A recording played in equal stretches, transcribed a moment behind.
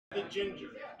Ginger.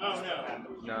 Oh no.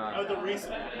 Nah. Oh, the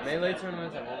recent. Melee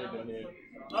tournaments I've only been here.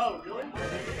 Oh really? Oh,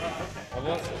 okay. I've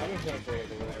been playing for like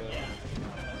a little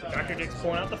bit. Dr. Dick's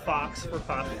pulling out the Fox for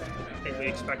Puff. I think we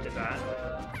expected that.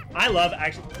 I love,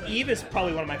 actually, Eve is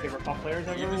probably one of my favorite Puff players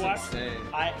I've ever watched. Insane.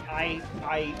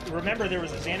 I remember there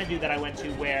was a Xanadu that I went to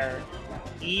where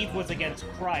Eve was against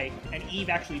Crike, and Eve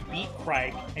actually beat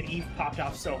Crike, and Eve popped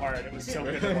off so hard. It was so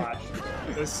good to watch.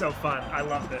 It was so fun. I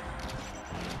loved it.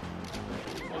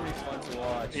 Always fun to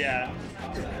watch. Yeah.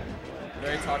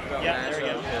 Very talked about Yeah, there we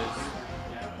matchup go.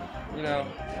 because, you know,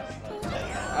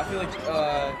 I feel like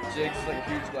Jigs is like a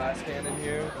huge glass cannon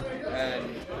here,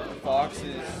 and Fox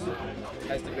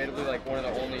has debatably like one of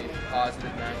the only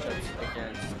positive matchups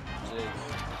against Jigs.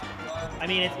 I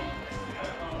mean,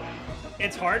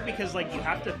 it's hard because like you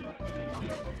have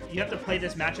to play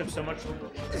this matchup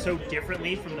so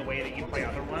differently from the way that you play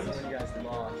other ones. You guys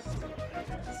lost.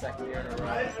 Second year in a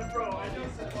row. Bro, I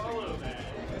don't follow that.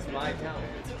 It's my account.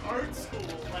 It's an art school,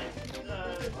 like,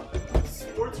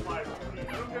 sports rivalry.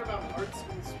 I don't care about art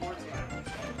school sports rivalry.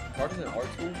 Art is an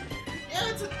art school? Yeah,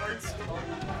 it's an art school.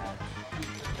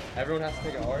 Everyone has to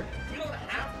take an art? We don't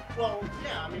have, well,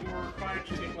 yeah, I mean, we're required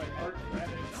to take, like, art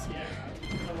credits, yeah.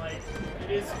 But, like,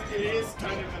 it is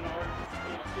kind of an art,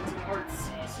 it's an art C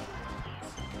school.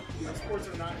 You know, sports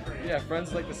are not great. Yeah,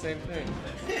 friends like the same thing.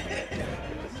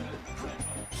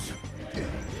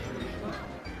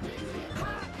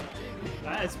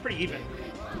 It's pretty even.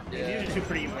 Yeah. These are two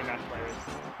pretty evenly matched players.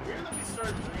 Weird that we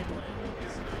started playing.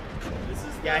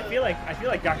 Yeah, I feel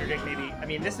like Dr. Dick maybe. I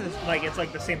mean, this is like it's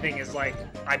like the same thing as like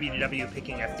IBW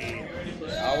picking FD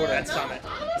at Summit.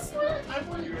 Honestly, I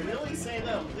wouldn't really say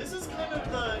though. This is kind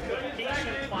of the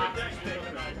patient Fox thing.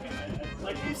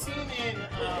 Like we've seen in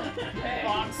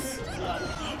Fox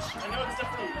Peach. I know it's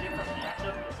definitely a different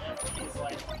matchup because FD is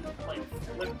like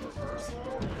flip reversal.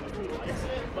 Who likes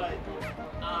it? But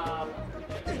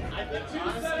I think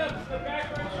honestly,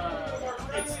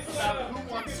 it's about who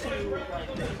wants to like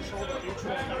control the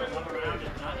neutral kind of run around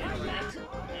and not interact.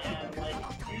 And like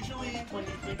usually when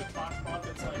you think of Fox bots,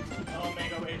 it's like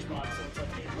Omega H bots, so it's like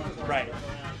H bots Right.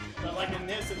 around. But like in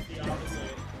this, it's the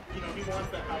opposite. You know, he wants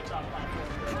that high top platform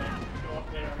to like go up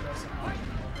there and go some option.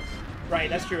 Right,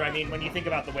 that's true. I mean, when you think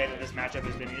about the way that this matchup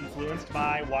has been influenced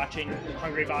by watching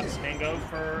Hungry Fox Mango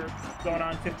for going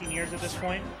on 15 years at this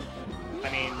point. I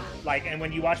mean, like, and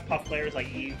when you watch Puff players like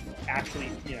Eve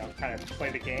actually, you know, kind of play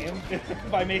the game,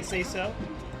 if I may say so,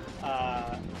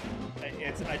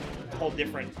 it's a whole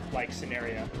different, like,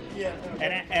 scenario. Yeah.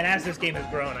 And as this game has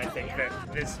grown, I think that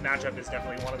this matchup is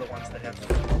definitely one of the ones that have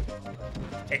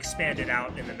expanded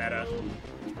out in the meta.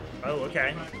 Oh,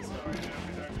 okay.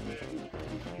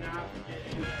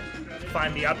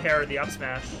 Find the up air or the up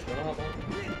smash.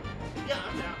 Yeah,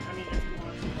 I'm down. I mean, if you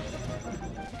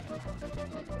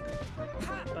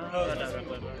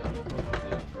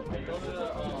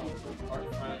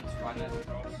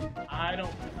I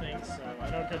don't think so. I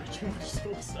don't go to too much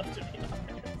school stuff, to be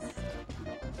honest.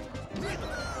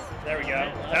 There we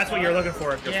go. That's what you're looking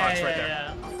for if you're Fox right there.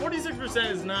 Yeah.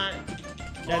 46% is not.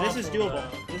 Yeah, this is awful,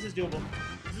 doable. though. This is doable.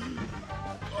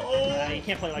 Oh! You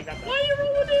can't play like that, though. Why are you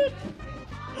rolling it?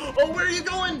 Oh, where are you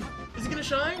going? Is he gonna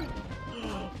shine?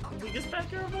 Weakest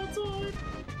back air of all time.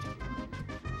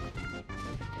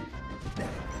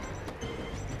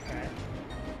 Okay.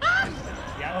 Ah!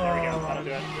 Yeah, there we go. That'll do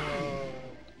it.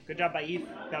 Good job by Eve.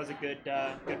 That was a good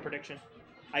good prediction.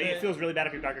 It feels really bad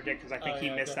if you're Dr. Dick because I think he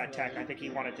missed that tech. I think he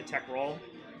wanted to tech roll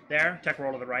there, tech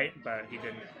roll to the right, but he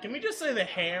didn't. Can we just say the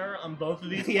hair on both of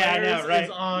these Yeah, I players know, right? is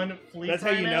on fleek? That's how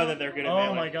right you now? know that they're good at Oh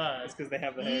melee. my god. It's because they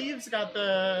have the hair. Eve's got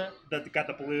the. Got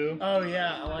the blue. Oh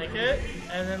yeah, I like it.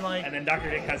 And then like. And then Dr.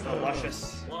 Dick has the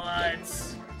luscious.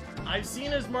 What? I've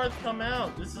seen his Marth come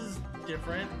out. This is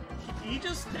different. He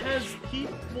just has. He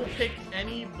will pick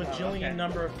any bajillion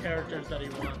number of characters that he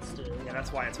wants to. Yeah,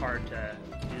 that's why it's hard to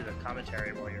do the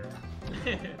commentary while you're.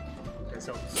 Because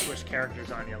he'll switch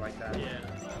characters on you like that. Yeah.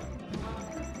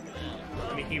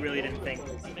 I mean, he really didn't think.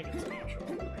 I think it's natural.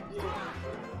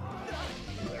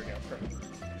 There we go. Perfect.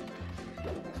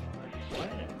 What?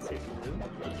 Say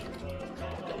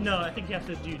blue? No, I think you have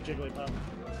to do Jigglypuff.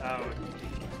 Oh.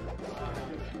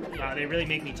 They really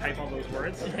make me type all those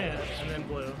words. Yeah, and then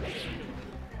blue.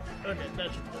 Okay,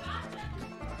 that's your push.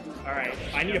 Alright,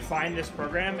 I need to find this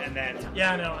program and then...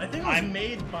 Yeah, no, I think it was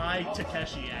made by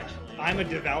Takeshi, actually. I'm a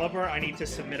developer, I need to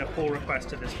submit a pull request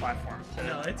to this platform.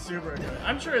 No, it's super good.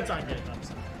 I'm sure it's on GitHub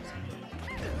somewhere.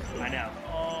 I know.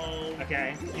 Oh.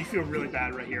 Okay, you feel really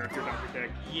bad right here if you're Dr.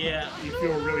 Dick. Yeah. You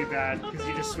feel really bad because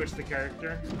you just switched the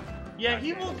character. Yeah,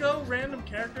 he will go random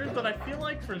characters, but I feel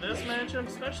like for this matchup,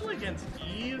 especially against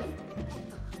Eve,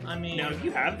 I mean... No,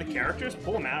 you have the characters,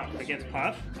 pull them out against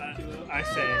Puff. I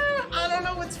say... I don't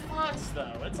know, it's Fox,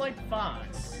 though. It's like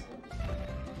Fox.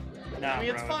 Nah, I mean,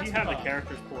 it's bro, Fox if you have Puff. the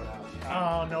characters, pull it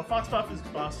out. Oh, no, Fox Puff is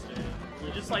busted.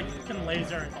 You just, like, can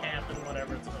laser and camp and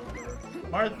whatever, it's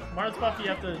over. Marth's Puff, you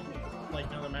have to, like,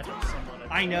 know the matchup somewhat.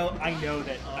 I know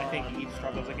that I think Eve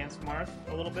struggles against Marth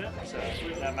a little bit, so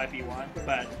that might be one.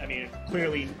 But, I mean,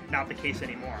 clearly not the case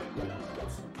anymore.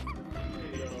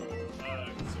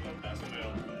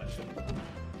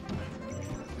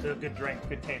 It's a good drink,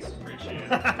 good taste. Appreciate it.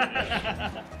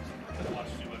 Yeah. Watch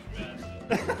too much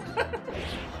Madden.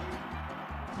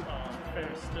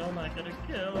 Fair's still not gonna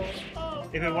kill. Oh,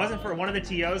 If it wasn't for one of the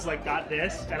TOs like got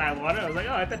this and I won it, I was like,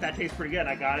 oh, I bet that tastes pretty good.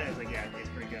 I got it. I was like, yeah, it tastes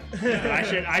pretty good. But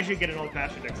I should get an old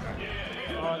fashioned next time.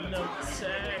 oh no, sick.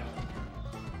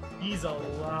 He's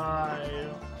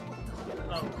alive.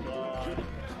 Oh god.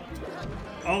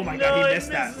 Oh my No, god, he he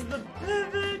missed that. misses the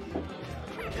pivot.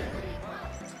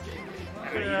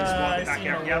 You just walk I it back seen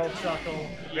out. a Yep. little chuckle.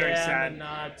 Very yeah, sad. and a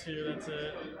nod too. That's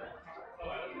it.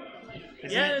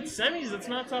 Isn't Yeah, it? it's semis. It's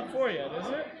not top 4 yet, is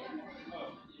it?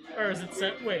 Or is it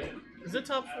set? Wait, is it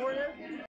top 4 yet?